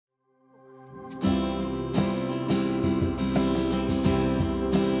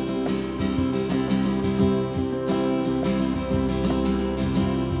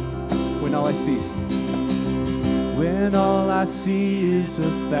I see. When all I see is a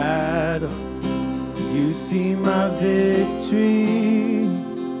battle, you see my victory.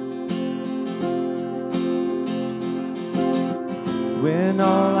 When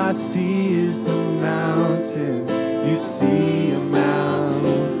all I see is a mountain, you see a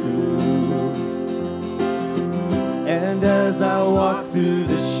mountain move. And as I walk through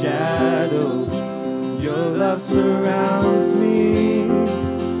the shadows, your love surrounds me.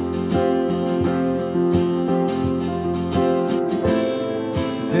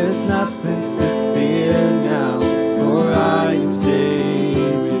 There's nothing to fear now, for I am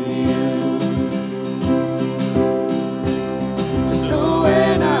safe with you. So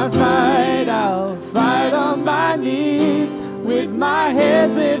when I fight, I'll fight on my knees, with my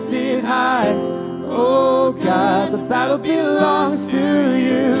head lifted high. Oh God, the battle belongs to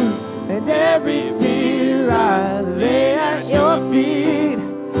you, and every fear I lay at your feet.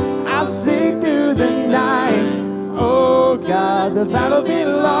 I'll sing through the night. Oh God, the battle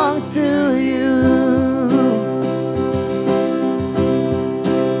belongs to you.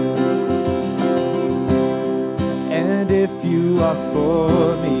 And if you are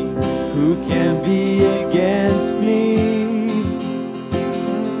for me, who can be against me?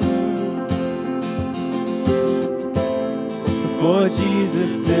 For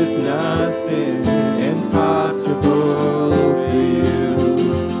Jesus, there's nothing impossible for you.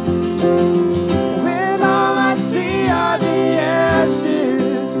 When all I see are the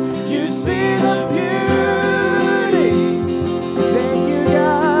ashes, you see the beauty. Thank you,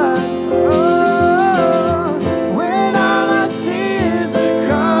 God. Oh, when all I see is a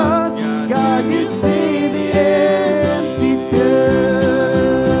cross, God, you see the empty tomb.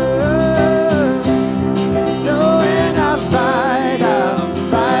 So when I fight, I'll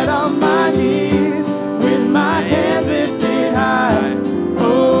fight on my knees, with my hands lifted high.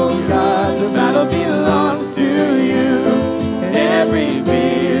 Oh God, the battle belongs to you, and every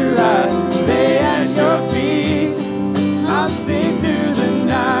fear I lay at your feet. I'll sing through the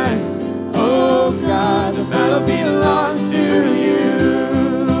night. Oh God, the battle belongs to you.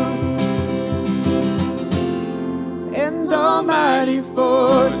 And almighty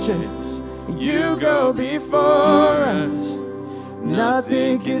fortress, you go before us.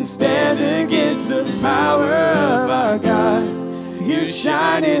 Nothing can stand against the power of our God. You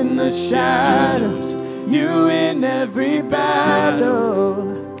shine in the shadows, you win every battle.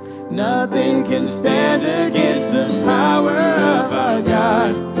 Nothing can stand against the power of our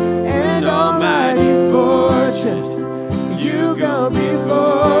God. And almighty fortress, you go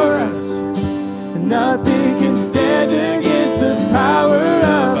before us. Nothing can stand against the power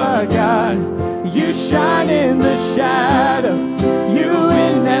of our God. You shine in the shadows, you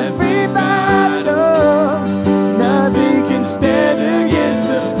win every battle. Nothing can stand against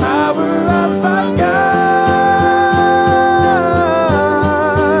the power of our God.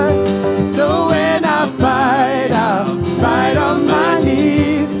 So when I fight, I'll fight on my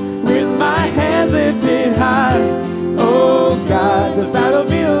knees, with my hands lifted high. Oh God, the battle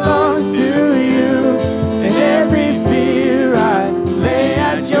belongs to you, and every fear I lay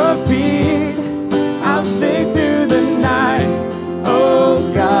at your feet. I'll sing through the night.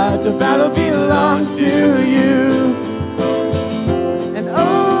 Oh God, the battle belongs to you. And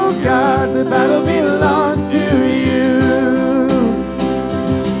oh God, the battle belongs to you.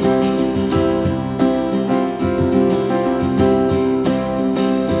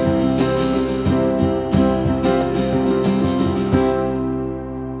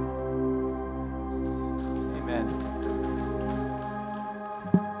 Amen.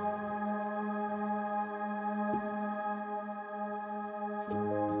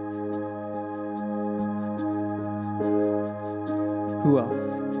 Who else?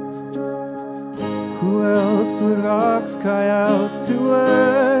 Who else would rocks cry out to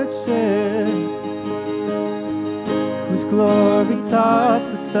worship? Whose glory taught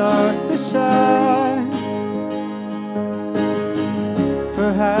the stars to shine?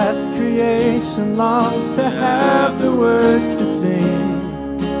 Perhaps creation longs to have the words to sing,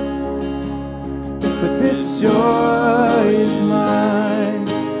 but this joy is mine.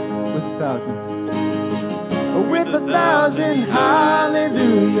 With a thousand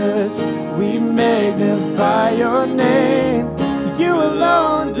hallelujahs, we magnify your name. You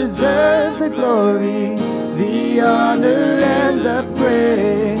alone deserve the glory, the honor, and the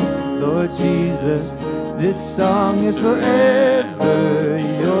praise. Lord Jesus, this song is forever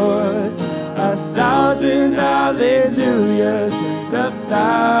yours. 1,000 hallelujahs,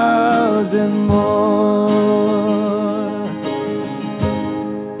 1,000 more.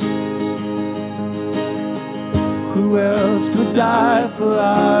 Who else would died for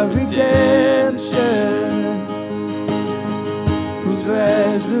our redemption, whose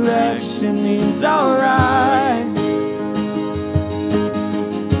resurrection means our rise.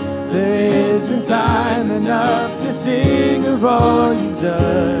 There isn't time enough to sing of all you've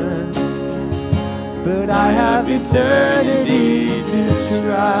done, but I have eternity to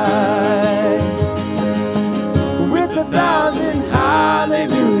try. With 1,000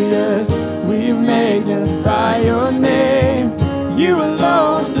 hallelujahs, we magnify your name. You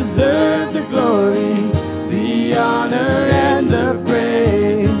alone deserve the glory, the honor, and the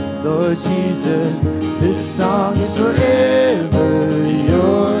praise. Lord Jesus, this song is forever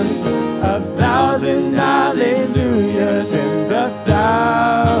yours. 1,000 hallelujahs and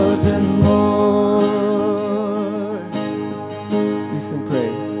 1,000 more. We sing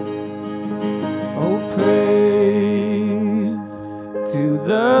praise. Oh, praise to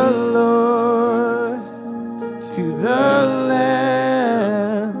the Lord, to the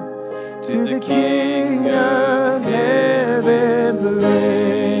Lamb, to the King of heaven, praise.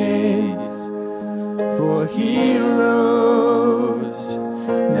 For he rose,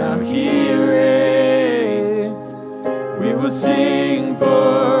 now he reigns. We will sing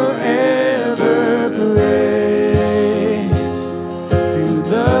forever praise to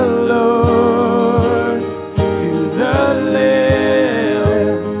the Lord, to the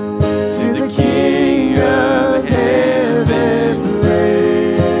Lamb, to the King of heaven,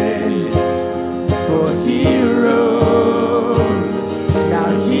 praise. For he rose, now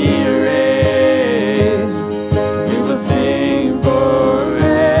he reigns. We will sing forever.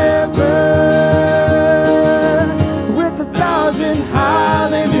 With 1,000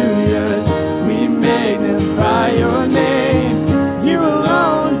 hallelujahs, we magnify your name. You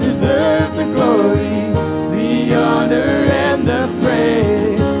alone deserve the glory, the honor, and the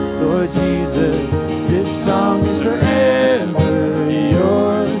praise. Lord Jesus, this song is forever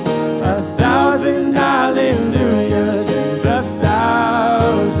yours. 1,000 hallelujahs and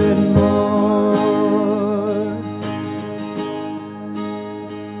 1,000 more.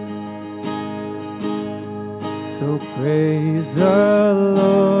 So praise the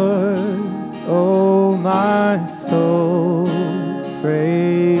Lord, oh my soul,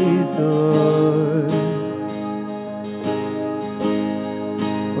 praise the Lord.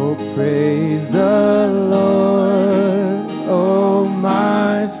 Oh, praise the Lord, oh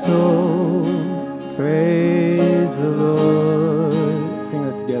my soul, praise the Lord. Sing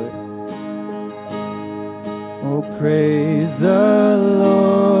that together. Oh, praise the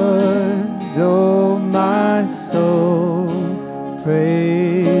Lord, oh my soul,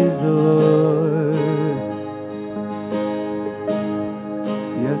 praise the Lord.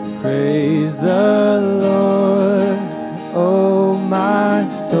 Yes, praise the Lord, oh my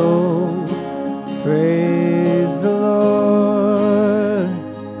soul, praise the Lord.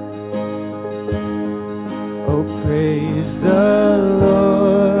 Oh, praise the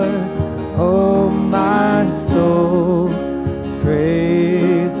Lord, oh my soul,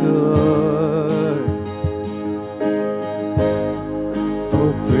 praise the Lord.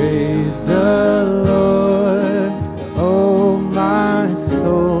 Oh, praise the Lord, oh my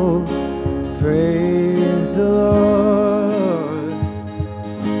soul, praise the Lord.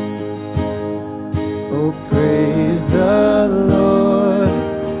 Oh, praise the Lord,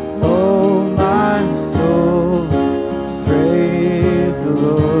 oh my soul, praise the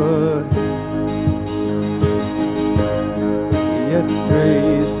Lord. Yes,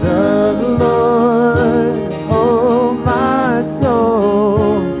 praise the Lord, oh my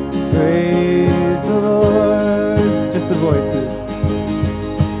soul, praise the Lord. Just the voices.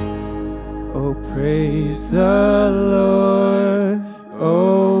 Oh, praise the Lord,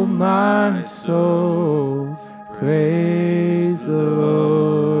 oh my soul, praise the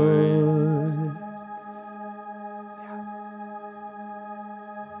Lord.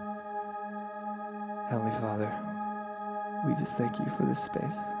 Heavenly Father, we just thank you for this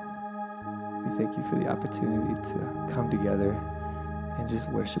space. We thank you for the opportunity to come together and just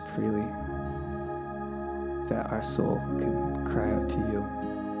worship freely, that our soul can cry out to you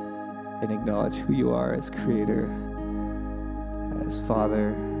and acknowledge who you are as Creator, as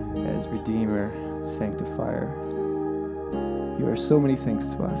Father, as Redeemer, Sanctifier. You are so many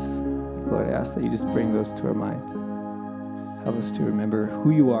things to us. Lord, I ask that you just bring those to our mind. Help us to remember who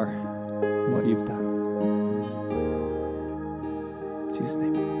you are and what you've done. In Jesus'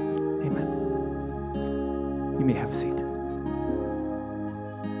 name, amen. You may have a seat.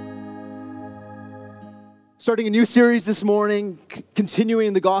 Starting a new series this morning,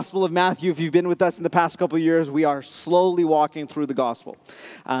 continuing the Gospel of Matthew. If you've been with us in the past couple of years, we are slowly walking through the Gospel.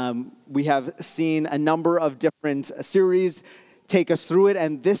 We have seen a number of different series take us through it,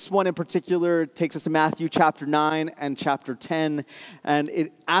 and this one in particular takes us to Matthew chapter 9 and chapter 10, and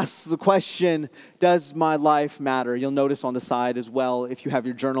it asks the question, does my life matter? You'll notice on the side as well, if you have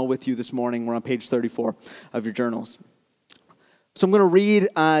your journal with you this morning, we're on page 34 of your journals. So I'm going to read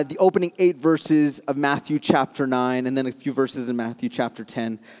the opening 8 verses of Matthew chapter 9 and then a few verses in Matthew chapter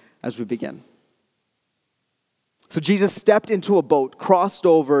 10 as we begin. So Jesus stepped into a boat, crossed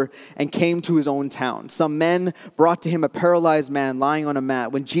over, and came to his own town. Some men brought to him a paralyzed man lying on a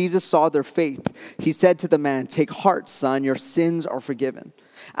mat. When Jesus saw their faith, he said to the man, "Take heart, son, your sins are forgiven."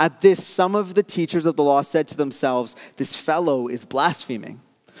 At this, some of the teachers of the law said to themselves, "This fellow is blaspheming."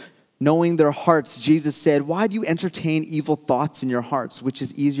 Knowing their hearts, Jesus said, "Why do you entertain evil thoughts in your hearts? Which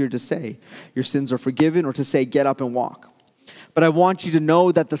is easier to say, 'Your sins are forgiven,' or to say, 'Get up and walk'? But I want you to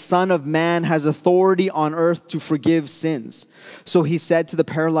know that the Son of Man has authority on earth to forgive sins." So he said to the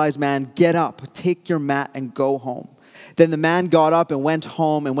paralyzed man, "Get up, take your mat and go home." Then the man got up and went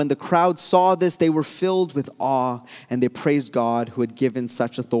home. And when the crowd saw this, they were filled with awe, and they praised God who had given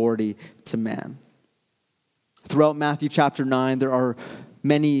such authority to man. Throughout Matthew chapter 9, there are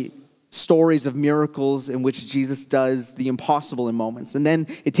many stories of miracles in which Jesus does the impossible in moments. And then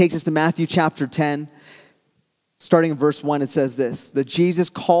it takes us to Matthew chapter 10. Starting in verse 1, it says this, that Jesus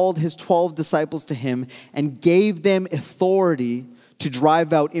called his 12 disciples to him and gave them authority to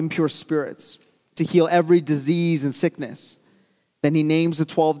drive out impure spirits, to heal every disease and sickness. Then he names the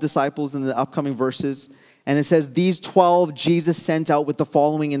 12 disciples in the upcoming verses. And it says, these 12 Jesus sent out with the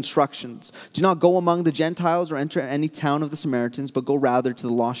following instructions. Do not go among the Gentiles or enter any town of the Samaritans, but go rather to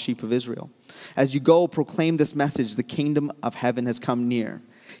the lost sheep of Israel. As you go, proclaim this message, the kingdom of heaven has come near.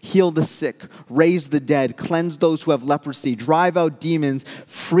 Heal the sick, raise the dead, cleanse those who have leprosy, drive out demons.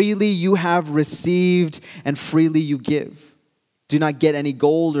 Freely you have received, and freely you give. Do not get any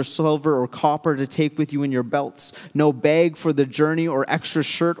gold or silver or copper to take with you in your belts. No bag for the journey or extra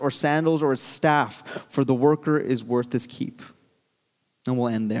shirt or sandals or a staff, for the worker is worth his keep. And we'll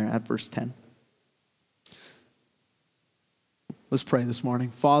end there at verse 10. Let's pray this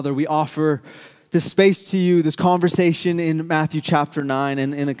morning. Father, we offer this space to you, this conversation in Matthew chapter 9,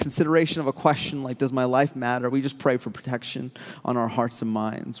 and in a consideration of a question like, does my life matter? We just pray for protection on our hearts and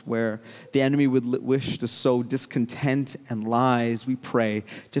minds. Where the enemy would wish to sow discontent and lies, we pray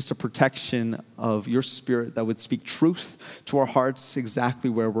just a protection of your spirit that would speak truth to our hearts exactly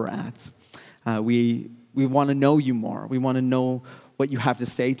where we're at. We want to know you more. We want to know what you have to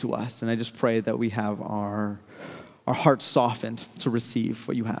say to us. And I just pray that we have our hearts softened to receive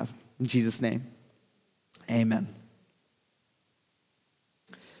what you have. In Jesus' name. Amen.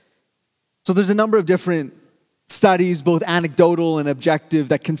 So there's a number of different studies, both anecdotal and objective,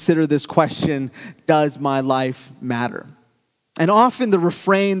 that consider this question, does my life matter? And often the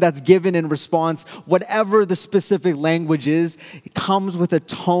refrain that's given in response, whatever the specific language is, it comes with a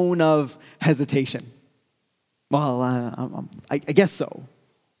tone of hesitation. Well, I guess so.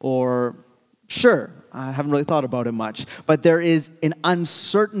 Or, sure. I haven't really thought about it much. But there is an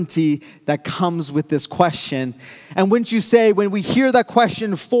uncertainty that comes with this question. And wouldn't you say, when we hear that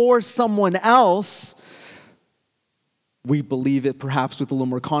question for someone else, we believe it perhaps with a little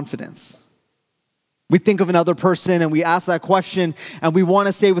more confidence. We think of another person and we ask that question and we want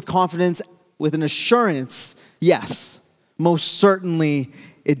to say with confidence, with an assurance, yes, most certainly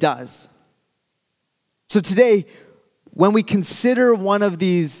it does. So today, when we consider one of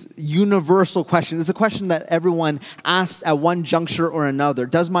these universal questions, it's a question that everyone asks at one juncture or another.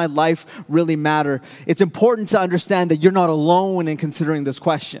 Does my life really matter? It's important to understand that you're not alone in considering this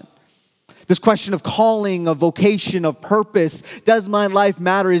question. This question of calling, of vocation, of purpose. Does my life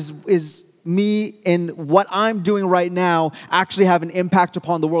matter? Is me in what I'm doing right now actually have an impact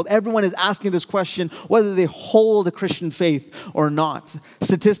upon the world? Everyone is asking this question whether they hold a Christian faith or not.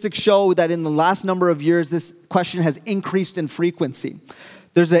 Statistics show that in the last number of years, this question has increased in frequency.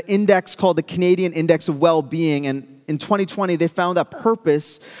 There's an index called the Canadian Index of Well-Being, and in 2020, they found that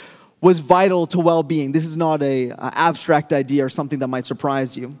purpose was vital to well-being. This is not an abstract idea or something that might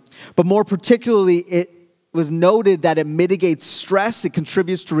surprise you. But more particularly, it was noted that it mitigates stress, it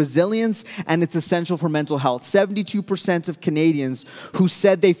contributes to resilience, and it's essential for mental health. 72% of Canadians who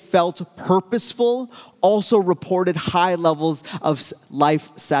said they felt purposeful also reported high levels of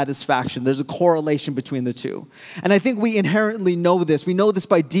life satisfaction. There's a correlation between the two. And I think we inherently know this. We know this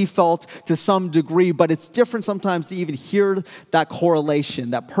by default to some degree, but it's different sometimes to even hear that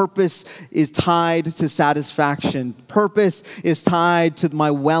correlation, that purpose is tied to satisfaction. Purpose is tied to my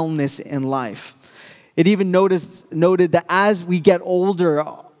wellness in life. It even noted that as we get older,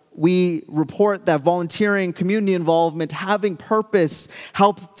 we report that volunteering, community involvement, having purpose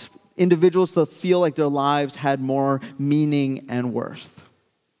helped individuals to feel like their lives had more meaning and worth.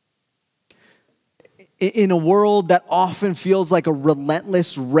 In a world that often feels like a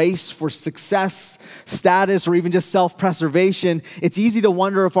relentless race for success, status, or even just self-preservation, it's easy to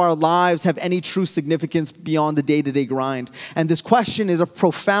wonder if our lives have any true significance beyond the day-to-day grind. And this question is a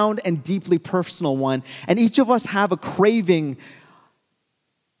profound and deeply personal one. And each of us have a craving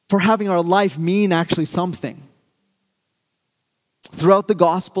for having our life mean actually something. Throughout the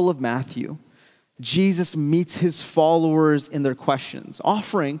Gospel of Matthew, Jesus meets his followers in their questions,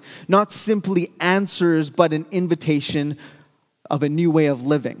 offering not simply answers, but an invitation of a new way of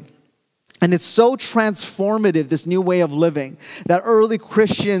living. And it's so transformative, this new way of living, that early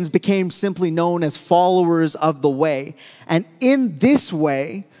Christians became simply known as followers of the way. And in this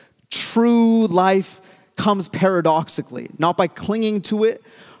way, true life comes paradoxically, not by clinging to it,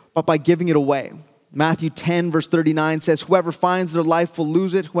 but by giving it away. Matthew 10 verse 39 says, whoever finds their life will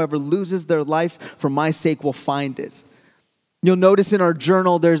lose it. Whoever loses their life for my sake will find it. You'll notice in our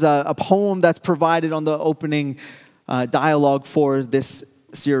journal there's a poem that's provided on the opening dialogue for this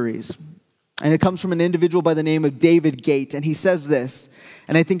series. And it comes from an individual by the name of David Gate. And he says this,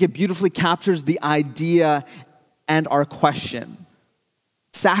 and I think it beautifully captures the idea and our question.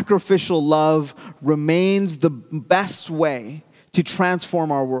 Sacrificial love remains the best way to transform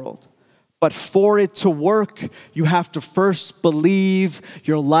our world. But for it to work, you have to first believe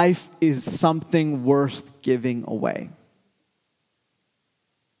your life is something worth giving away.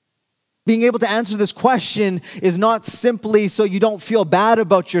 Being able to answer this question is not simply so you don't feel bad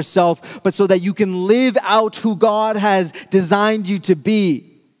about yourself, but so that you can live out who God has designed you to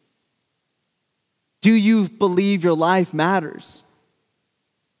be. Do you believe your life matters?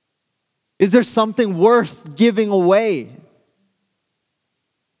 Is there something worth giving away?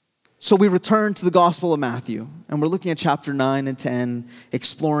 So we return to the Gospel of Matthew, and we're looking at chapter 9 and 10,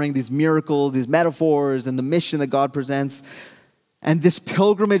 exploring these miracles, these metaphors, and the mission that God presents. And this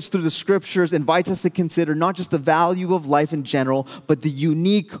pilgrimage through the scriptures invites us to consider not just the value of life in general, but the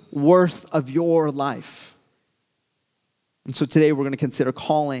unique worth of your life. And so today we're going to consider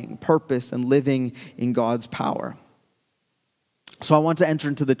calling, purpose, and living in God's power. So I want to enter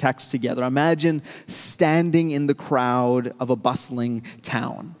into the text together. Imagine standing in the crowd of a bustling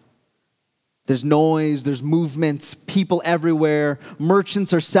town. There's noise, there's movements, people everywhere.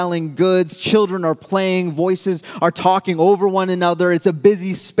 Merchants are selling goods, children are playing, voices are talking over one another. It's a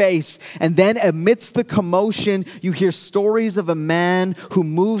busy space. And then amidst the commotion, you hear stories of a man who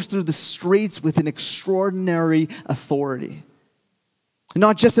moves through the streets with an extraordinary authority.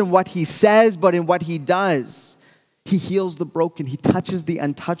 Not just in what he says, but in what he does. He heals the broken, he touches the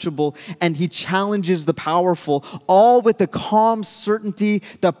untouchable, and he challenges the powerful, all with a calm certainty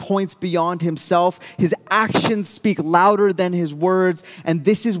that points beyond himself. His actions speak louder than his words, and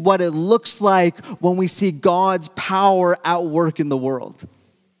this is what it looks like when we see God's power at work in the world.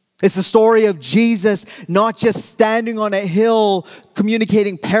 It's the story of Jesus not just standing on a hill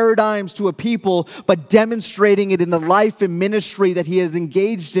communicating paradigms to a people, but demonstrating it in the life and ministry that he has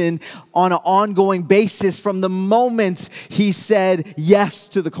engaged in on an ongoing basis from the moment he said yes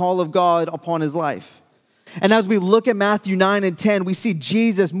to the call of God upon his life. And as we look at Matthew 9 and 10, we see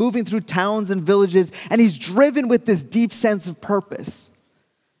Jesus moving through towns and villages, and he's driven with this deep sense of purpose.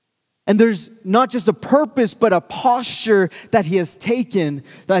 And there's not just a purpose, but a posture that he has taken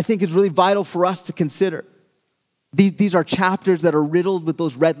that I think is really vital for us to consider. These are chapters that are riddled with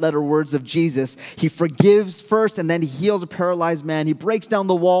those red letter words of Jesus. He forgives first, and then he heals a paralyzed man. He breaks down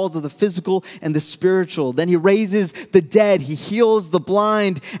the walls of the physical and the spiritual. Then he raises the dead. He heals the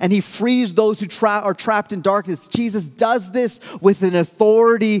blind, and he frees those who are trapped in darkness. Jesus does this with an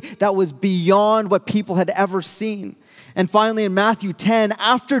authority that was beyond what people had ever seen. And finally, in Matthew 10,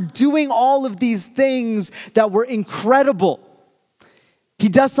 after doing all of these things that were incredible, he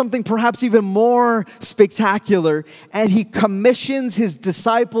does something perhaps even more spectacular, and he commissions his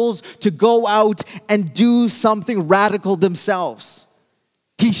disciples to go out and do something radical themselves.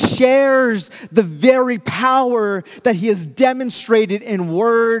 He shares the very power that he has demonstrated in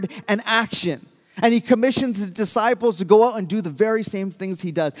word and action. And he commissions his disciples to go out and do the very same things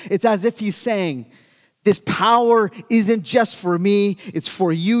he does. It's as if he's saying, this power isn't just for me, it's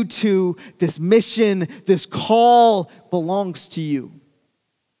for you too. This mission, this call belongs to you.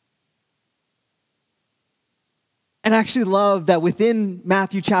 And I actually love that within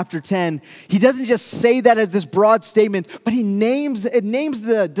Matthew chapter 10, he doesn't just say that as this broad statement, but it names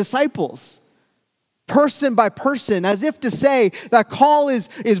the disciples. person by person, as if to say that call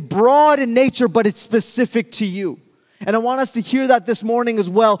is broad in nature, but it's specific to you. And I want us to hear that this morning as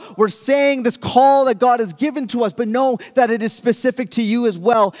well. We're saying this call that God has given to us, but know that it is specific to you as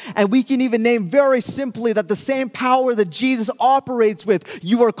well. And we can even name very simply that the same power that Jesus operates with,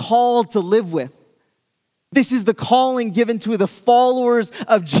 you are called to live with. This is the calling given to the followers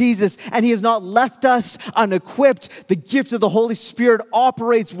of Jesus, and He has not left us unequipped. The gift of the Holy Spirit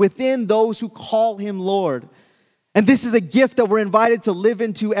operates within those who call Him Lord. And this is a gift that we're invited to live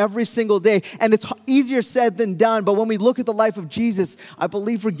into every single day. And it's easier said than done, but when we look at the life of Jesus, I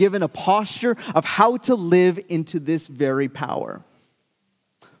believe we're given a posture of how to live into this very power.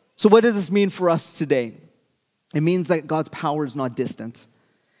 So what does this mean for us today? It means that God's power is not distant.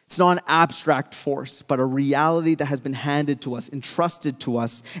 It's not an abstract force, but a reality that has been handed to us, entrusted to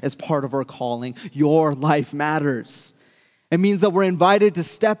us as part of our calling. Your life matters. It means that we're invited to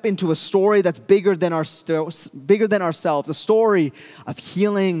step into a story that's bigger than ourselves, a story of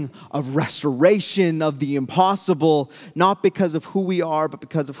healing, of restoration, of the impossible, not because of who we are, but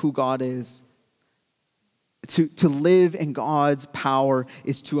because of who God is. To live in God's power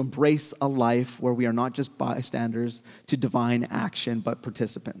is to embrace a life where we are not just bystanders to divine action, but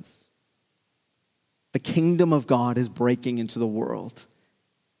participants. The kingdom of God is breaking into the world.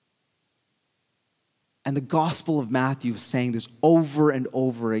 And the Gospel of Matthew is saying this over and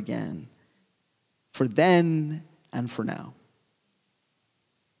over again, for then and for now.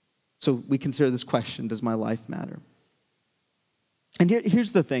 So we consider this question, does my life matter? And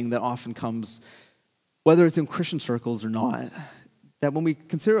here's the thing that often comes, whether it's in Christian circles or not, that when we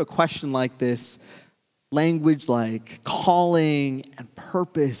consider a question like this, language like calling and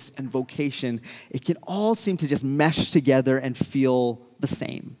purpose and vocation, it can all seem to just mesh together and feel the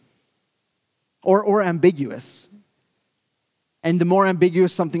same. Or ambiguous. And the more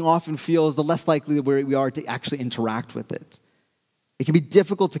ambiguous something often feels, the less likely we are to actually interact with it. It can be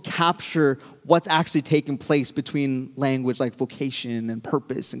difficult to capture what's actually taking place between language like vocation and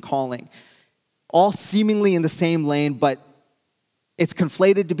purpose and calling. All seemingly in the same lane, but it's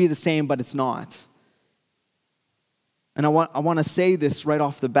conflated to be the same, but it's not. And I want to say this right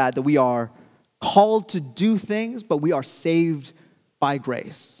off the bat, that we are called to do things, but we are saved by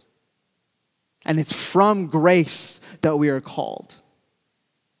grace. And it's from grace that we are called.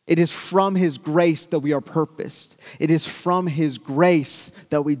 It is from His grace that we are purposed. It is from His grace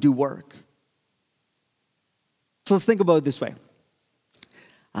that we do work. So let's think about it this way.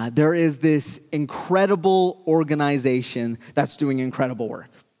 There is this incredible organization that's doing incredible work.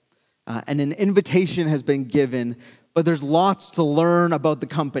 And an invitation has been given, but there's lots to learn about the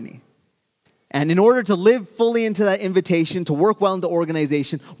company. And in order to live fully into that invitation, to work well in the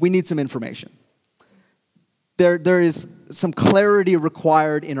organization, we need some information. There is some clarity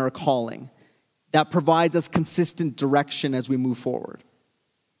required in our calling that provides us consistent direction as we move forward.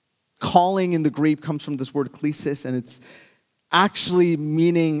 Calling in the Greek comes from this word klesis, and it's actually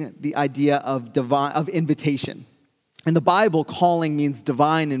meaning the idea of invitation. In the Bible, calling means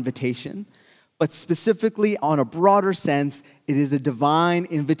divine invitation, but specifically on a broader sense, it is a divine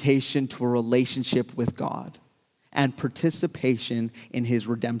invitation to a relationship with God and participation in His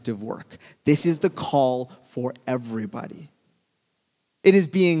redemptive work. This is the call for everybody. It is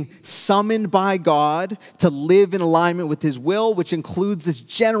being summoned by God to live in alignment with His will, which includes this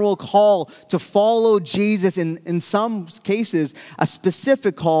general call to follow Jesus, in some cases, a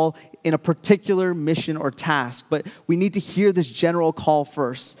specific call in a particular mission or task. But we need to hear this general call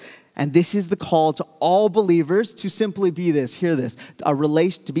first. And this is the call to all believers to simply be this, hear this,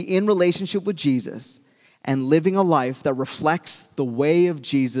 to be in relationship with Jesus and living a life that reflects the way of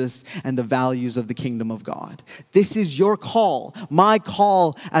Jesus and the values of the kingdom of God. This is your call, my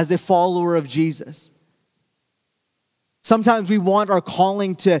call as a follower of Jesus. Sometimes we want our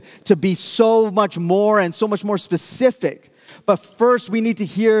calling to be so much more and so much more specific. But first we need to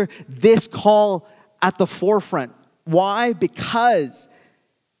hear this call at the forefront. Why? Because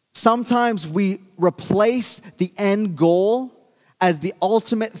sometimes we replace the end goal as the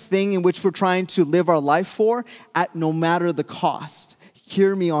ultimate thing in which we're trying to live our life for, at no matter the cost.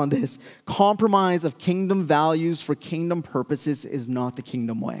 Hear me on this. Compromise of kingdom values for kingdom purposes is not the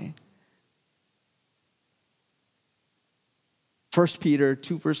kingdom way. 1 Peter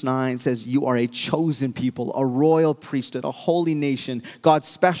 2 verse 9 says, you are a chosen people, a royal priesthood, a holy nation, God's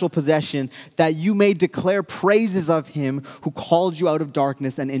special possession, that you may declare praises of him who called you out of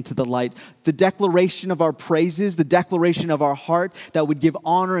darkness and into the light. The declaration of our praises, the declaration of our heart that would give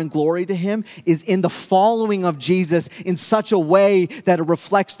honor and glory to him is in the following of Jesus in such a way that it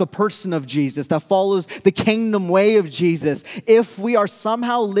reflects the person of Jesus, that follows the kingdom way of Jesus. If we are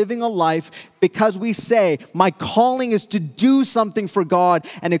somehow living a life because we say, my calling is to do something for God,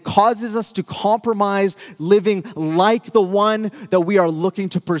 and it causes us to compromise living like the one that we are looking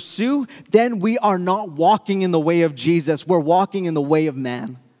to pursue, then we are not walking in the way of Jesus. We're walking in the way of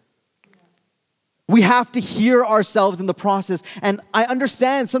man. We have to hear ourselves in the process. And I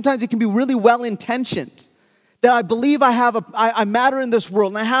understand sometimes it can be really well-intentioned. That I believe I matter in this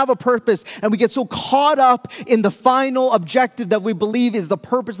world and I have a purpose, and we get so caught up in the final objective that we believe is the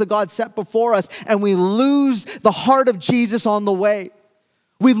purpose that God set before us, and we lose the heart of Jesus on the way.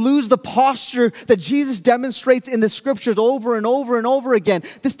 We lose the posture that Jesus demonstrates in the scriptures over and over and over again.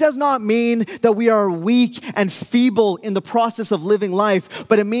 This does not mean that we are weak and feeble in the process of living life,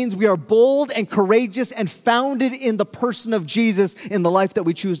 but it means we are bold and courageous and founded in the person of Jesus in the life that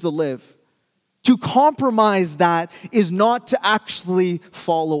we choose to live. To compromise that is not to actually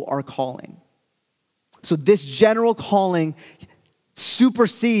follow our calling. So this general calling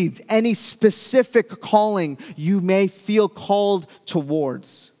supersedes any specific calling you may feel called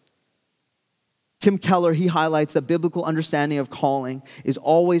towards. Tim Keller, he highlights that biblical understanding of calling is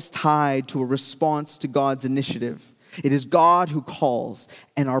always tied to a response to God's initiative. It is God who calls,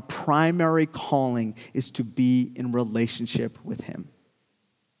 and our primary calling is to be in relationship with him.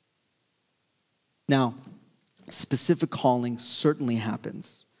 Now, specific calling certainly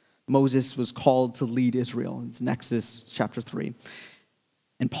happens. Moses was called to lead Israel. It's in Exodus chapter 3.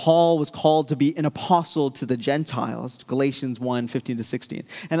 And Paul was called to be an apostle to the Gentiles, Galatians 1, 15 to 16.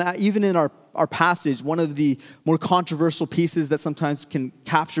 And even in our passage, one of the more controversial pieces that sometimes can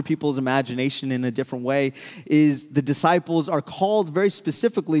capture people's imagination in a different way is the disciples are called very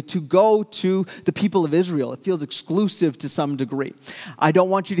specifically to go to the people of Israel. It feels exclusive to some degree. I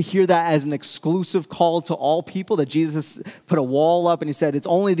don't want you to hear that as an exclusive call to all people, that Jesus put a wall up and he said, it's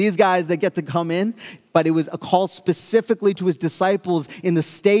only these guys that get to come in. But it was a call specifically to his disciples in the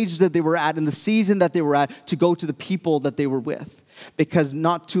stage that they were at, in the season that they were at, to go to the people that they were with. Because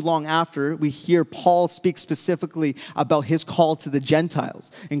not too long after, we hear Paul speak specifically about his call to the Gentiles.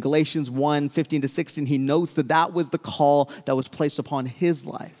 In Galatians 1, 15 to 16, he notes that that was the call that was placed upon his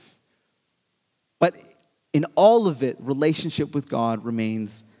life. But in all of it, relationship with God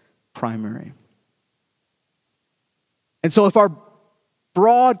remains primary. And so if our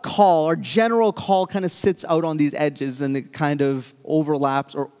broad call, our general call kind of sits out on these edges and it kind of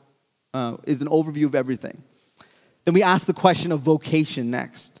overlaps or is an overview of everything, then we ask the question of vocation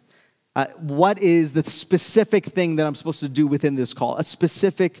next. What is the specific thing that I'm supposed to do within this call? A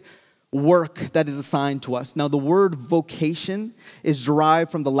specific work that is assigned to us. Now, the word vocation is derived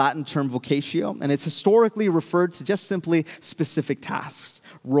from the Latin term vocatio, and it's historically referred to just simply specific tasks,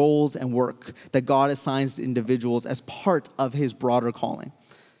 roles, and work that God assigns to individuals as part of his broader calling.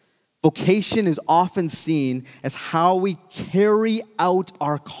 Vocation is often seen as how we carry out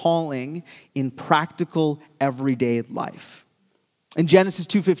our calling in practical, everyday life. In Genesis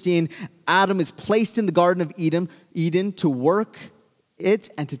 2:15, Adam is placed in the Garden of Eden to work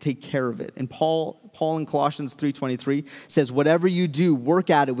it and to take care of it. And Paul in Colossians 3:23 says, whatever you do, work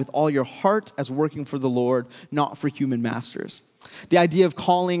at it with all your heart as working for the Lord, not for human masters. The idea of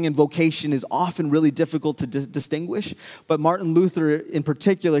calling and vocation is often really difficult to distinguish, but Martin Luther in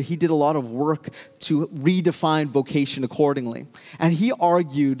particular, he did a lot of work to redefine vocation accordingly. And he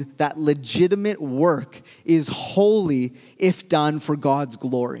argued that legitimate work is holy if done for God's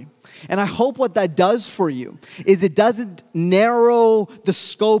glory. And I hope what that does for you is it doesn't narrow the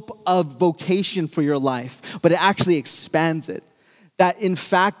scope of vocation for your life, but it actually expands it. That in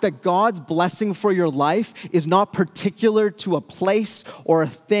fact, that God's blessing for your life is not particular to a place or a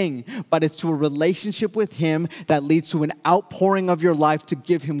thing, but it's to a relationship with him that leads to an outpouring of your life to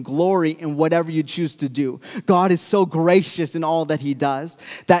give him glory in whatever you choose to do. God is so gracious in all that he does,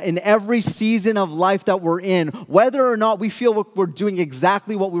 that in every season of life that we're in, whether or not we feel we're doing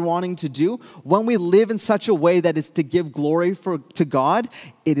exactly what we're wanting to do, when we live in such a way that is to give glory to God,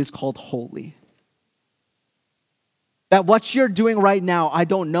 it is called holy. That what you're doing right now, I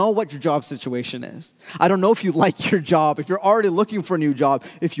don't know what your job situation is. I don't know if you like your job, if you're already looking for a new job.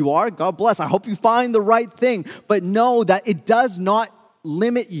 If you are, God bless. I hope you find the right thing. But know that it does not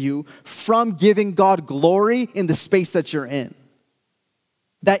limit you from giving God glory in the space that you're in.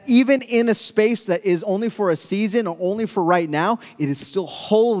 That even in a space that is only for a season or only for right now, it is still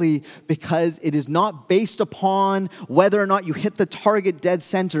holy because it is not based upon whether or not you hit the target dead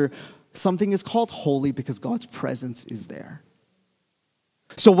center. Something is called holy because God's presence is there.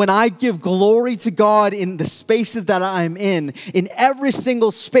 So when I give glory to God in the spaces that I'm in every single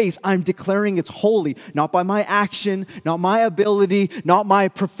space, I'm declaring it's holy, not by my action, not my ability, not my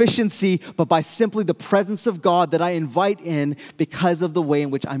proficiency, but by simply the presence of God that I invite in because of the way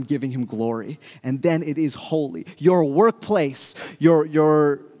in which I'm giving him glory. And then it is holy. Your workplace,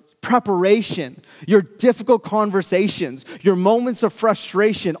 your preparation, your difficult conversations, your moments of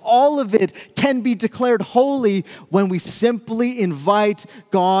frustration, all of it can be declared holy when we simply invite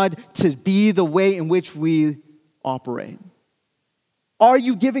God to be the way in which we operate. Are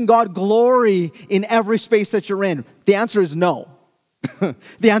you giving God glory in every space that you're in? The answer is no.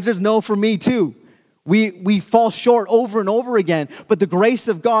 The answer is no for me too. We fall short over and over again, but the grace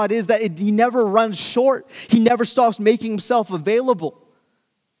of God is that he never runs short. He never stops making himself available.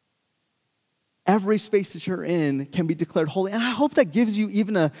 Every space that you're in can be declared holy. And I hope that gives you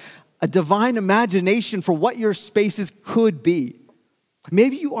even a divine imagination for what your spaces could be.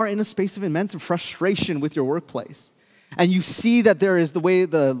 Maybe you are in a space of immense frustration with your workplace. And you see that there is the way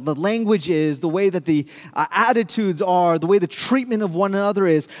the language is, the way that the attitudes are, the way the treatment of one another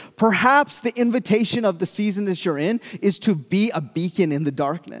is. Perhaps the invitation of the season that you're in is to be a beacon in the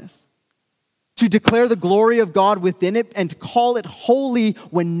darkness. To declare the glory of God within it and to call it holy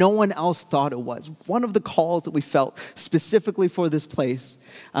when no one else thought it was. One of the calls that we felt specifically for this place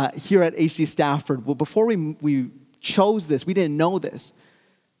here at HD Stafford, well, before we chose this, we didn't know this.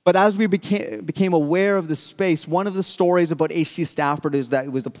 But as we became aware of the space, one of the stories about HD Stafford is that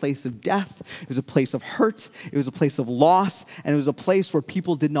it was a place of death, it was a place of hurt, it was a place of loss, and it was a place where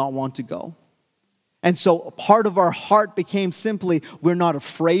people did not want to go. And so part of our heart became simply, we're not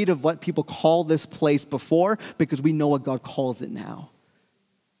afraid of what people call this place before because we know what God calls it now.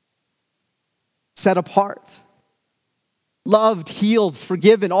 Set apart, loved, healed,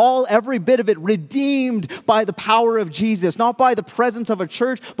 forgiven, every bit of it redeemed by the power of Jesus, not by the presence of a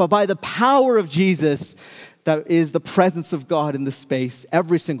church, but by the power of Jesus that is the presence of God in this space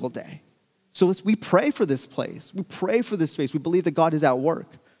every single day. So we pray for this place. We pray for this space. We believe that God is at work.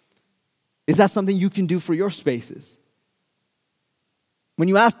 Is that something you can do for your spaces? When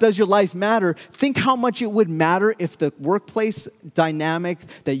you ask, does your life matter? Think how much it would matter if the workplace dynamic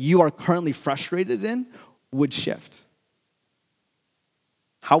that you are currently frustrated in would shift.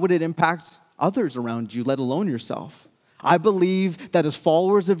 How would it impact others around you, let alone yourself? I believe that as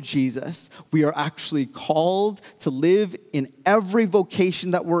followers of Jesus, we are actually called to live in every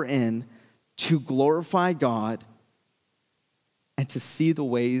vocation that we're in to glorify God and to see the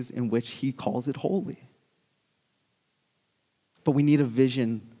ways in which he calls it holy. But we need a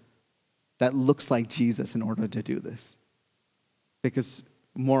vision that looks like Jesus in order to do this. Because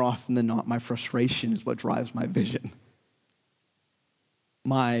more often than not, my frustration is what drives my vision.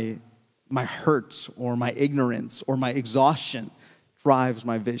 My hurt or my ignorance or my exhaustion drives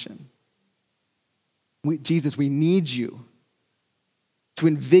my vision. Jesus, we need you to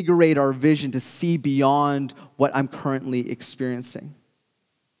invigorate our vision to see beyond what I'm currently experiencing.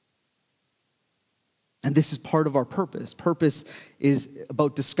 And this is part of our purpose. Purpose is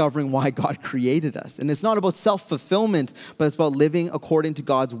about discovering why God created us. And it's not about self-fulfillment, but it's about living according to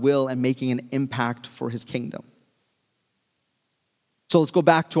God's will and making an impact for his kingdom. So let's go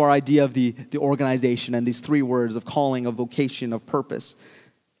back to our idea of the organization and these three words of calling, of vocation, of purpose.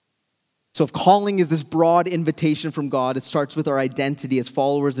 So if calling is this broad invitation from God, it starts with our identity as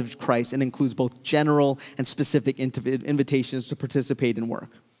followers of Christ and includes both general and specific invitations to participate in work.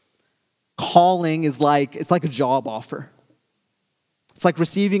 Calling is it's like a job offer. It's like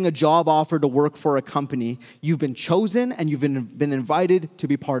receiving a job offer to work for a company. You've been chosen and you've been invited to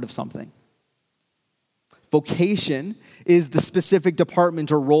be part of something. Vocation is the specific department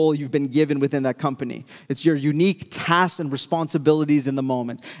or role you've been given within that company. It's your unique tasks and responsibilities in the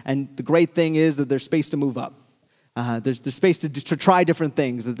moment. And the great thing is that there's space to move up. There's space to try different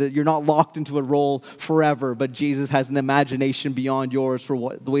things. That you're not locked into a role forever, but Jesus has an imagination beyond yours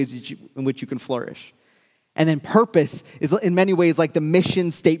for the ways in which you can flourish. And then purpose is in many ways like the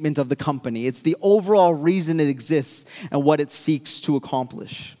mission statement of the company. It's the overall reason it exists and what it seeks to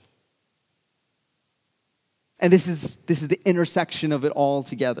accomplish. And this is the intersection of it all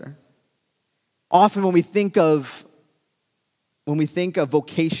together. Often when we think of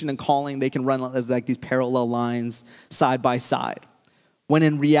vocation and calling, they can run as like these parallel lines side by side. when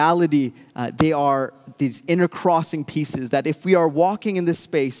in reality, they are these intercrossing pieces that if we are walking in this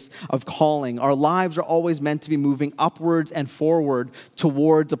space of calling, our lives are always meant to be moving upwards and forward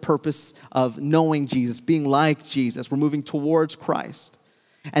towards a purpose of knowing Jesus, being like Jesus. We're moving towards Christ.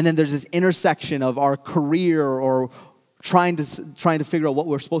 And then there's this intersection of our career or trying to figure out what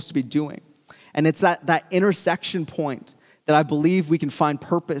we're supposed to be doing. And it's that intersection point that I believe we can find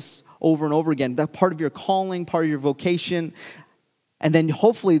purpose over and over again. That part of your calling, part of your vocation, and then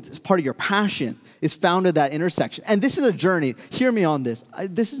hopefully part of your passion is found at that intersection. And this is a journey. Hear me on this.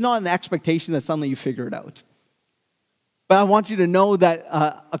 This is not an expectation that suddenly you figure it out. But I want you to know that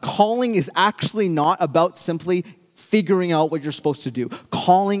a calling is actually not about simply figuring out what you're supposed to do.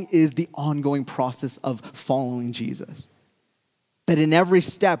 Calling is the ongoing process of following Jesus. That in every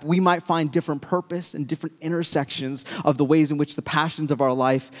step, we might find different purpose and different intersections of the ways in which the passions of our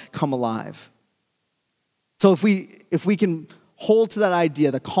life come alive. So if we can hold to that idea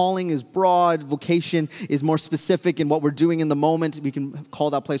that calling is broad, vocation is more specific in what we're doing in the moment, we can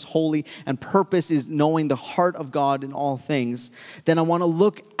call that place holy, and purpose is knowing the heart of God in all things, then I want to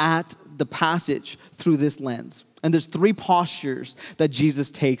look at the passage through this lens. And there's 3 postures that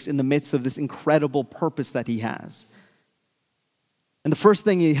Jesus takes in the midst of this incredible purpose that he has. And the first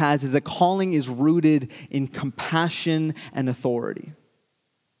thing he has is that calling is rooted in compassion and authority.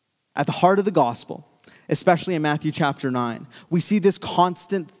 At the heart of the gospel, especially in Matthew chapter 9, we see this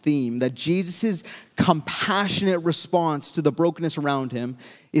constant theme that Jesus' compassionate response to the brokenness around him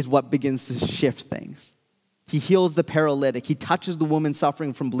is what begins to shift things. He heals the paralytic. He touches the woman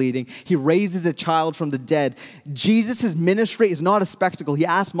suffering from bleeding. He raises a child from the dead. Jesus' ministry is not a spectacle. He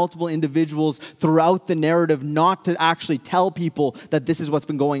asks multiple individuals throughout the narrative not to actually tell people that this is what's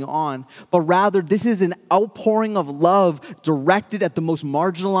been going on, but rather this is an outpouring of love directed at the most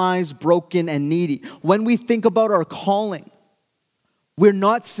marginalized, broken, and needy. When we think about our calling, we're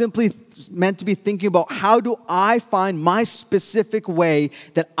not simply meant to be thinking about how do I find my specific way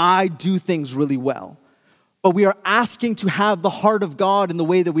that I do things really well. But we are asking to have the heart of God in the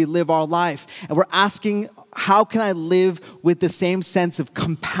way that we live our life. And we're asking, how can I live with the same sense of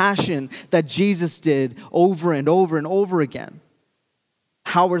compassion that Jesus did over and over and over again?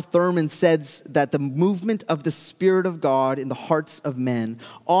 Howard Thurman says that the movement of the Spirit of God in the hearts of men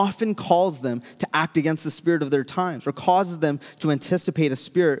often calls them to act against the spirit of their times, or causes them to anticipate a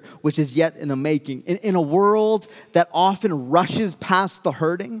spirit which is yet in a making. In a world that often rushes past the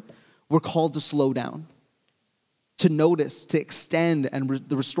hurting, we're called to slow down, to notice, to extend, and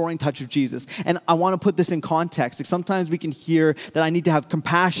the restoring touch of Jesus. And I want to put this in context. Like sometimes we can hear that I need to have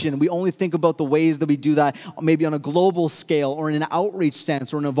compassion. We only think about the ways that we do that maybe on a global scale or in an outreach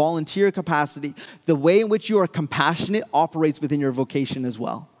sense or in a volunteer capacity. The way in which you are compassionate operates within your vocation as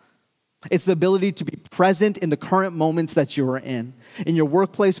well. It's the ability to be present in the current moments that you are in. In your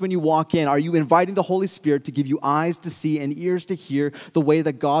workplace when you walk in, are you inviting the Holy Spirit to give you eyes to see and ears to hear the way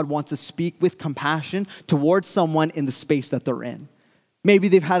that God wants to speak with compassion towards someone in the space that they're in? Maybe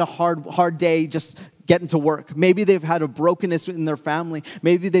they've had a hard day just getting to work. Maybe they've had a brokenness in their family.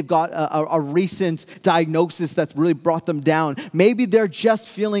 Maybe they've got a recent diagnosis that's really brought them down. Maybe they're just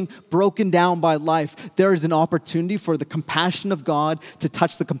feeling broken down by life. There is an opportunity for the compassion of God to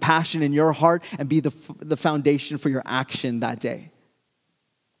touch the compassion in your heart and be the foundation for your action that day.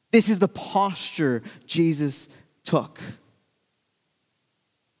 This is the posture Jesus took.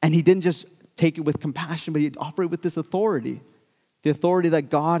 And he didn't just take it with compassion, but he operated with this authority. The authority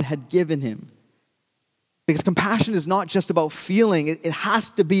that God had given him. Because compassion is not just about feeling. It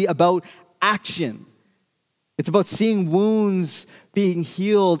has to be about action. It's about seeing wounds being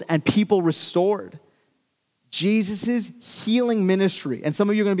healed and people restored. Jesus' healing ministry, and some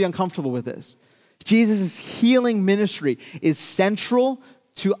of you are going to be uncomfortable with this. Jesus' healing ministry is central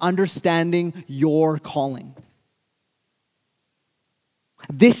to understanding your calling.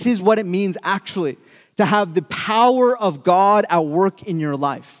 This is what it means actually to have the power of God at work in your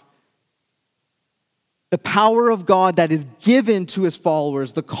life. The power of God that is given to his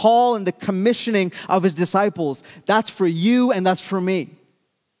followers, the call and the commissioning of his disciples, that's for you and that's for me.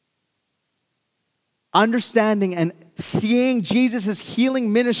 Understanding and seeing Jesus'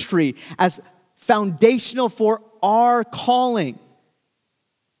 healing ministry as foundational for our calling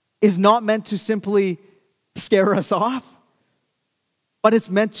is not meant to simply scare us off, but it's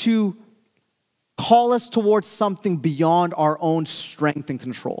meant to call us towards something beyond our own strength and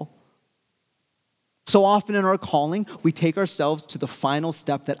control. So often in our calling, we take ourselves to the final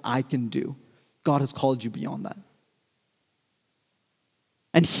step that I can do. God has called you beyond that.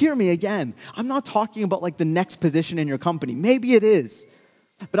 And hear me again. I'm not talking about like the next position in your company. Maybe it is.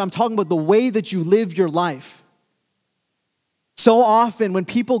 But I'm talking about the way that you live your life. So often when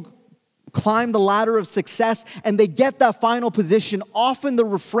people climb the ladder of success and they get that final position, often the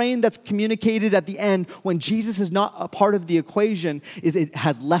refrain that's communicated at the end when Jesus is not a part of the equation is, it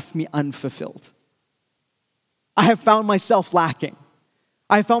has left me unfulfilled. I have found myself lacking.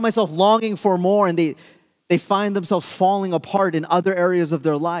 I have found myself longing for more, and they find themselves falling apart in other areas of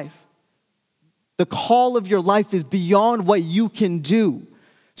their life. The call of your life is beyond what you can do.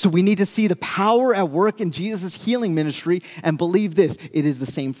 So we need to see the power at work in Jesus' healing ministry and believe this, it is the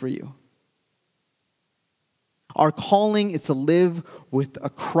same for you. Our calling is to live with a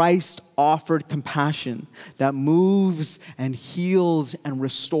Christ-offered compassion that moves and heals and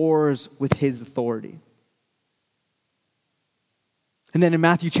restores with his authority. And then in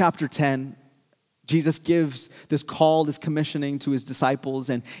Matthew chapter 10, Jesus gives this call, this commissioning to his disciples,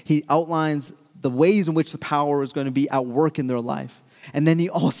 and he outlines the ways in which the power is going to be at work in their life. And then he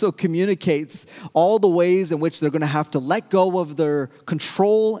also communicates all the ways in which they're going to have to let go of their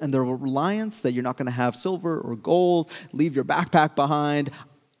control and their reliance, that you're not going to have silver or gold, leave your backpack behind.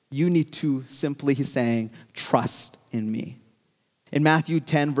 You need to simply, he's saying, trust in me. In Matthew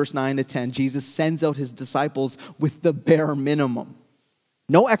 10, verse 9 to 10, Jesus sends out his disciples with the bare minimum.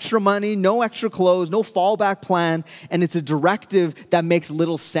 No extra money, no extra clothes, no fallback plan, and it's a directive that makes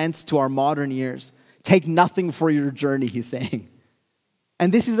little sense to our modern ears. Take nothing for your journey, he's saying.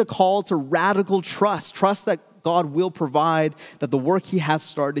 And this is a call to radical trust. Trust that God will provide, that the work he has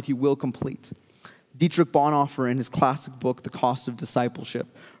started, he will complete. Dietrich Bonhoeffer, in his classic book, The Cost of Discipleship,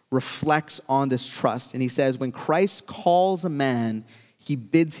 reflects on this trust. And he says, when Christ calls a man, he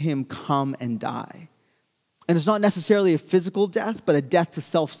bids him come and die. And it's not necessarily a physical death, but a death to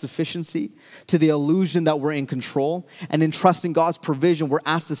self-sufficiency, to the illusion that we're in control. And in trusting God's provision, we're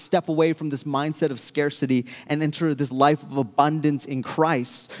asked to step away from this mindset of scarcity and enter this life of abundance in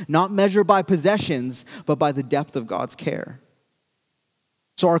Christ, not measured by possessions, but by the depth of God's care.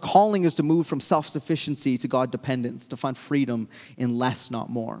 So our calling is to move from self-sufficiency to God-dependence, to find freedom in less, not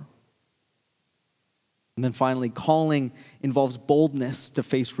more. And then finally, calling involves boldness to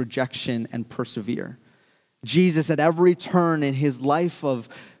face rejection and persevere. Jesus, at every turn in his life of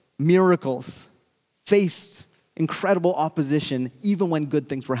miracles, faced incredible opposition even when good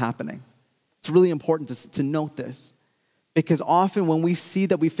things were happening. It's really important to note this, because often when we see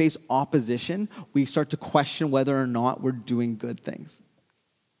that we face opposition, we start to question whether or not we're doing good things.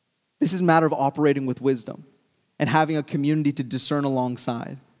 This is a matter of operating with wisdom and having a community to discern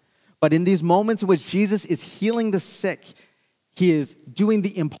alongside. But in these moments in which Jesus is healing the sick, he is doing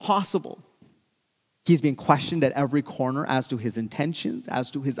the impossible. He's being questioned at every corner as to his intentions,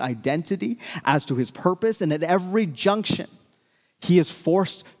 as to his identity, as to his purpose, and at every junction, he is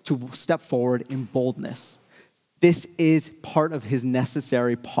forced to step forward in boldness. This is part of his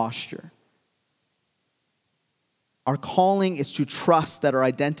necessary posture. Our calling is to trust that our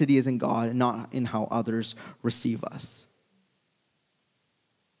identity is in God and not in how others receive us.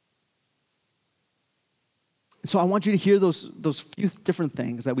 So I want you to hear those few different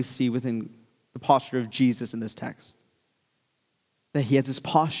things that we see within the posture of Jesus in this text. That he has this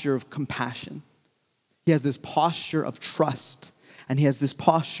posture of compassion. He has this posture of trust. And he has this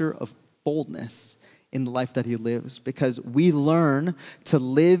posture of boldness in the life that he lives. Because we learn to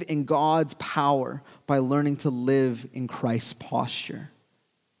live in God's power by learning to live in Christ's posture.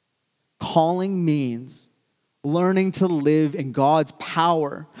 Calling means learning to live in God's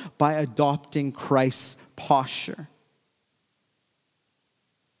power by adopting Christ's posture.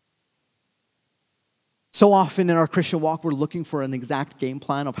 So often in our Christian walk, we're looking for an exact game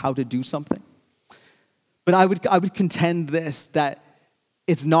plan of how to do something. But I would contend this, that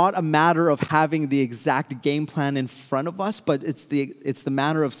it's not a matter of having the exact game plan in front of us, but it's the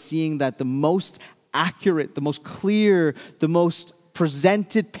matter of seeing that the most accurate, the most clear, the most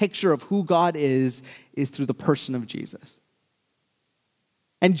presented picture of who God is through the person of Jesus.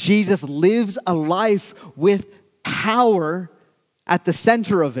 And Jesus lives a life with power at the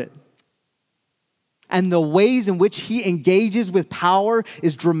center of it. And the ways in which he engages with power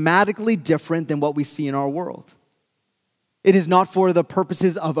is dramatically different than what we see in our world. It is not for the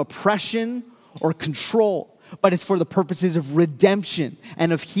purposes of oppression or control, but it's for the purposes of redemption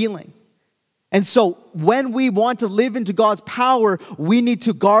and of healing. And so when we want to live into God's power, we need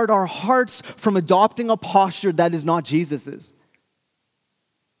to guard our hearts from adopting a posture that is not Jesus's.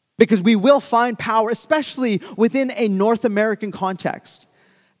 Because we will find power, especially within a North American context.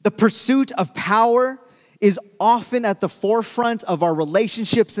 The pursuit of power is often at the forefront of our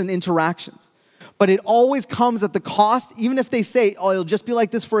relationships and interactions. But it always comes at the cost, even if they say, oh, it'll just be like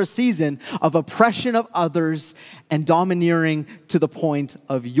this for a season, of oppression of others and domineering to the point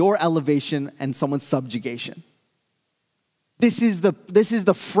of your elevation and someone's subjugation. This is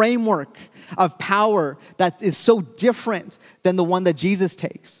the framework of power that is so different than the one that Jesus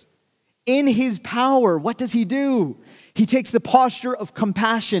takes. In his power, what does he do? He takes the posture of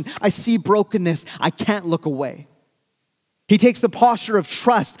compassion. I see brokenness. I can't look away. He takes the posture of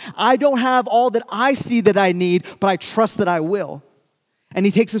trust. I don't have all that I see that I need, but I trust that I will. And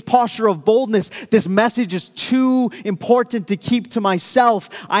he takes this posture of boldness. This message is too important to keep to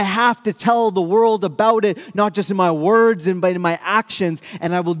myself. I have to tell the world about it, not just in my words, but in my actions.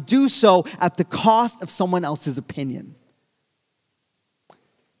 And I will do so at the cost of someone else's opinion.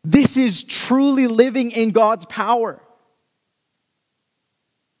 This is truly living in God's power.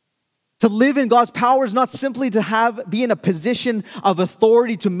 To live in God's power is not simply to be in a position of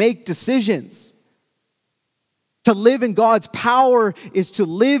authority to make decisions. To live in God's power is to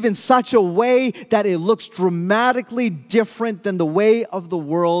live in such a way that it looks dramatically different than the way of the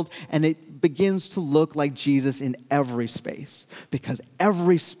world, and it begins to look like Jesus in every space, because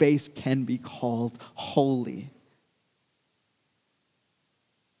every space can be called holy.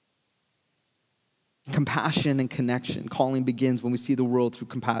 Compassion and connection. Calling begins when we see the world through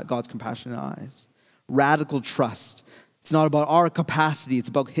God's compassionate eyes. Radical trust. It's not about our capacity, it's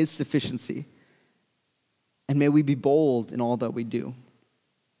about his sufficiency. And may we be bold in all that we do.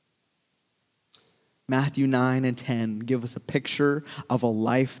 Matthew 9 and 10 give us a picture of a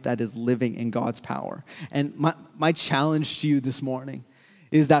life that is living in God's power. And my challenge to you this morning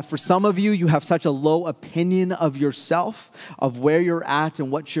is that for some of you, you have such a low opinion of yourself, of where you're at and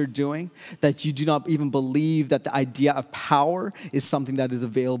what you're doing, that you do not even believe that the idea of power is something that is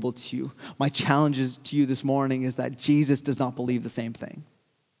available to you. My challenge to you this morning is that Jesus does not believe the same thing.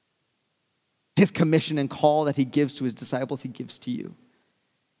 His commission and call that he gives to his disciples, he gives to you.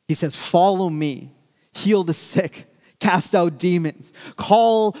 He says, follow me, heal the sick, cast out demons,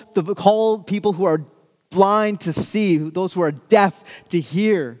 call people who are blind to see, those who are deaf to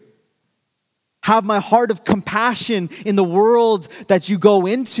hear. Have my heart of compassion in the world that you go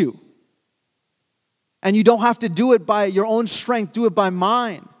into. And you don't have to do it by your own strength, do it by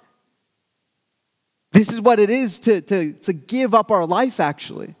mine. This is what it is to give up our life,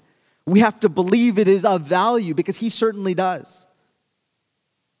 actually. We have to believe it is of value because he certainly does.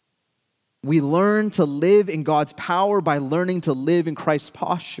 We learn to live in God's power by learning to live in Christ's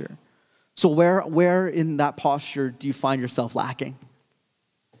posture. So where in that posture do you find yourself lacking?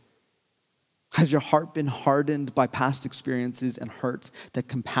 Has your heart been hardened by past experiences and hurt that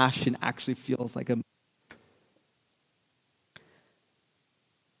compassion actually feels like a...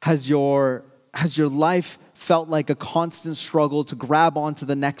 Has your life felt like a constant struggle to grab onto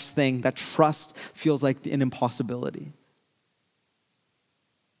the next thing that trust feels like an impossibility?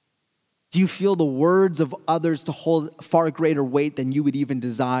 Do you feel the words of others to hold far greater weight than you would even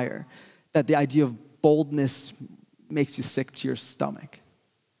desire? That the idea of boldness makes you sick to your stomach?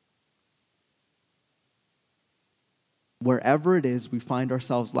 Wherever it is we find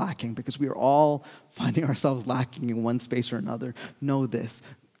ourselves lacking, because we are all finding ourselves lacking in one space or another, know this: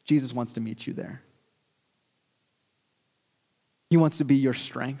 Jesus wants to meet you there. He wants to be your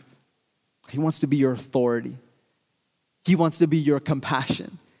strength. He wants to be your authority. He wants to be your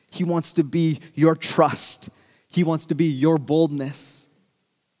compassion. He wants to be your trust. He wants to be your boldness.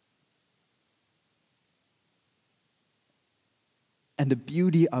 And the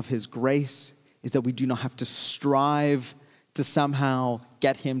beauty of his grace is that we do not have to strive to somehow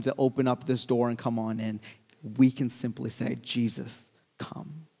get him to open up this door and come on in. We can simply say, Jesus,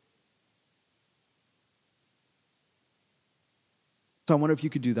 come. So I wonder if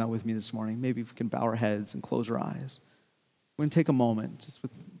you could do that with me this morning. Maybe if we can bow our heads and close our eyes. We're going to take a moment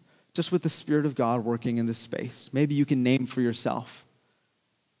just with the Spirit of God working in this space. Maybe you can name for yourself.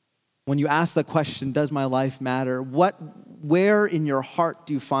 When you ask that question, does my life matter? Where in your heart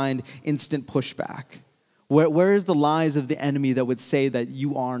do you find instant pushback? Where is the lies of the enemy that would say that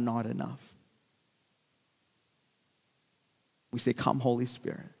you are not enough? We say, come, Holy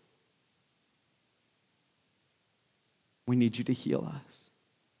Spirit. We need you to heal us.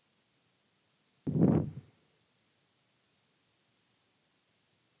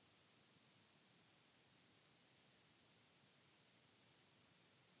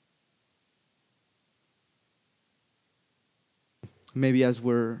 Maybe as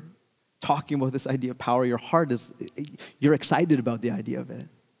we're talking about this idea of power, your heart you're excited about the idea of it.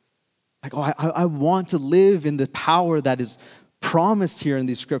 Like, oh, I want to live in the power that is promised here in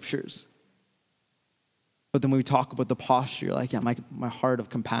these scriptures. But then when we talk about the posture, you're like, yeah, my heart of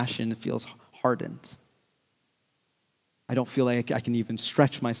compassion feels hardened. I don't feel like I can even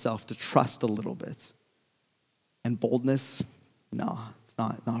stretch myself to trust a little bit. And boldness, no, it's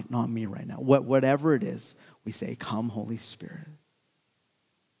not me right now. Whatever it is, we say, come, Holy Spirit.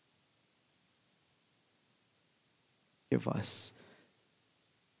 Give us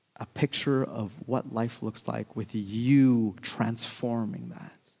a picture of what life looks like with you transforming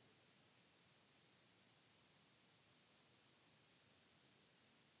that.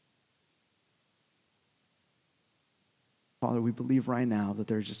 Father, we believe right now that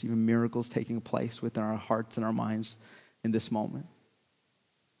there's just even miracles taking place within our hearts and our minds in this moment.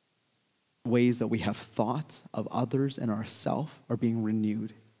 Ways that we have thought of others and ourselves are being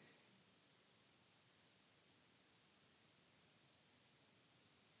renewed.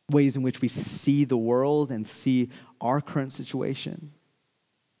 Ways in which we see the world and see our current situation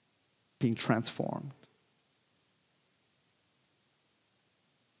being transformed.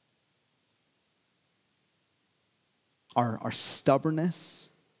 Our stubbornness,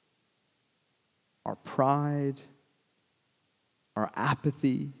 our pride, our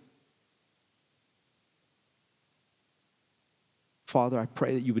apathy. Father, I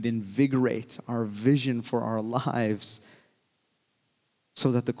pray that you would invigorate our vision for our lives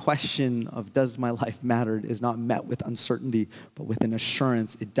so that the question of does my life matter is not met with uncertainty, but with an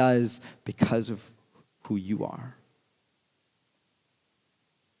assurance it does because of who you are.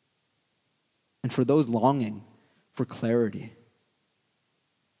 And for those longing for clarity,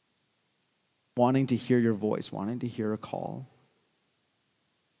 wanting to hear your voice, wanting to hear a call,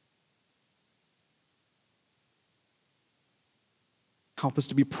 help us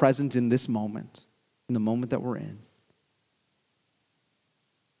to be present in this moment, in the moment that we're in.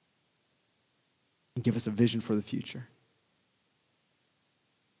 And give us a vision for the future.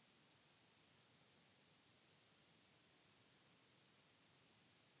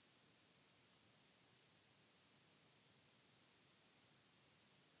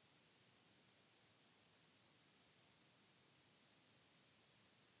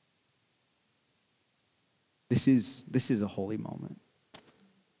 This is a holy moment.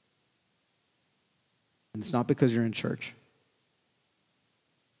 And it's not because you're in church,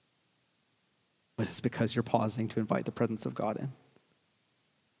 but it's because you're pausing to invite the presence of God in.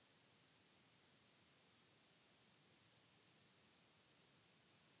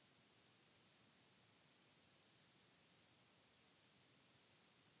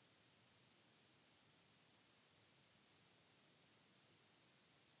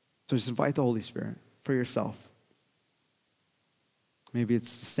 So just invite the Holy Spirit for yourself. Maybe it's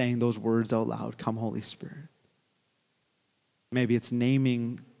saying those words out loud, come Holy Spirit. Maybe it's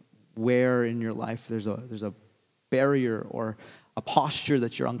naming where in your life there's a barrier or a posture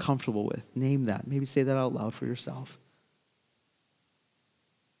that you're uncomfortable with. Name that. Maybe say that out loud for yourself.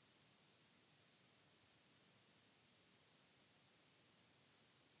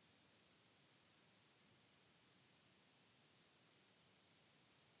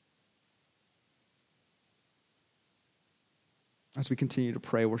 As we continue to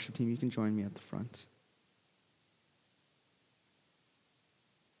pray, worship team, you can join me at the front.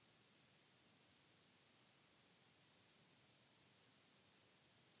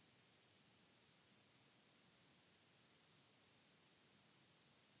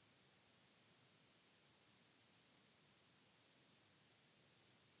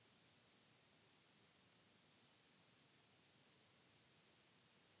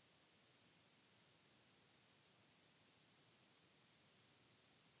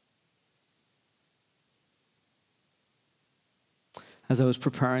 As I was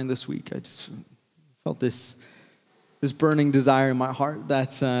preparing this week, I just felt this burning desire in my heart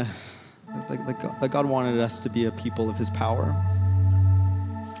that God wanted us to be a people of his power.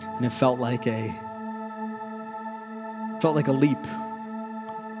 And it felt like a leap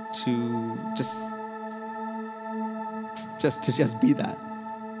to just be that.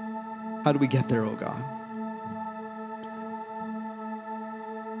 How do we get there, oh God?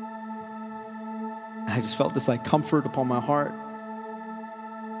 I just felt this like comfort upon my heart.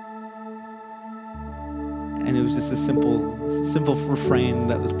 And it was just a simple refrain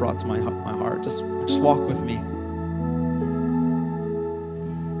that was brought to my heart. Just walk with me.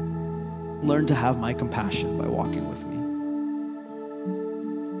 Learn to have my compassion by walking with me.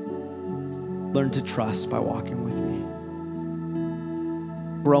 Learn to trust by walking with me.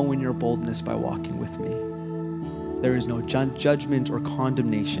 Grow in your boldness by walking with me. There is no judgment or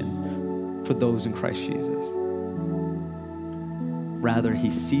condemnation for those in Christ Jesus. Rather, he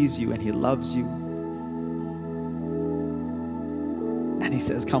sees you and he loves you. And he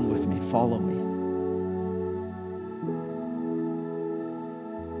says, come with me, follow me.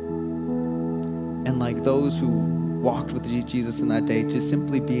 And like those who walked with Jesus in that day, to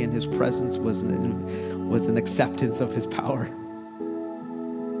simply be in his presence was an acceptance of his power.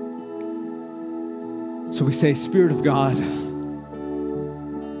 So we say, Spirit of God,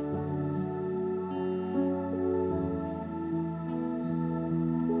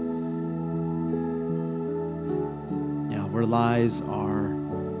 where lies are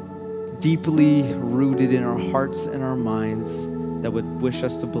deeply rooted in our hearts and our minds that would wish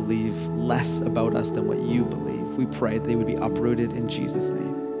us to believe less about us than what you believe, we pray they would be uprooted in Jesus'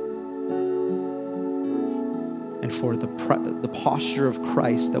 name. And for the posture of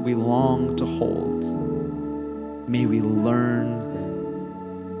Christ that we long to hold, may we learn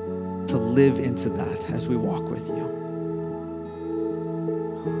to live into that as we walk with you.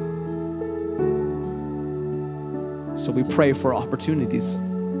 So we pray for opportunities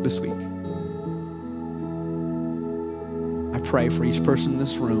this week. I pray for each person in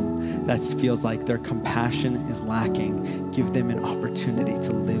this room that feels like their compassion is lacking. Give them an opportunity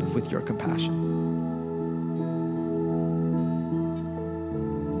to live with your compassion.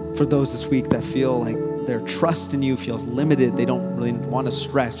 For those this week that feel like their trust in you feels limited, they don't really want to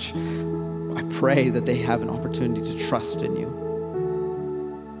stretch, I pray that they have an opportunity to trust in you.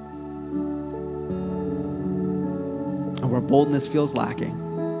 Where boldness feels lacking,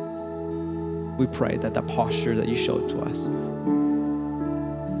 we pray that the posture that you showed to us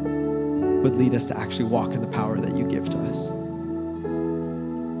would lead us to actually walk in the power that you give to us.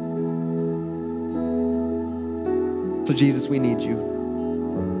 So Jesus, we need you.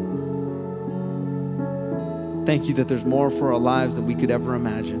 Thank you that there's more for our lives than we could ever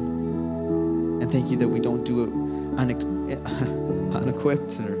imagine. And thank you that we don't do it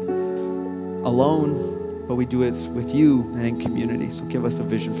unequipped or alone, but we do it with you and in community. So give us a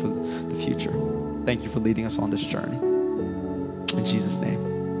vision for the future. Thank you for leading us on this journey. In Jesus'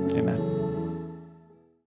 name, amen.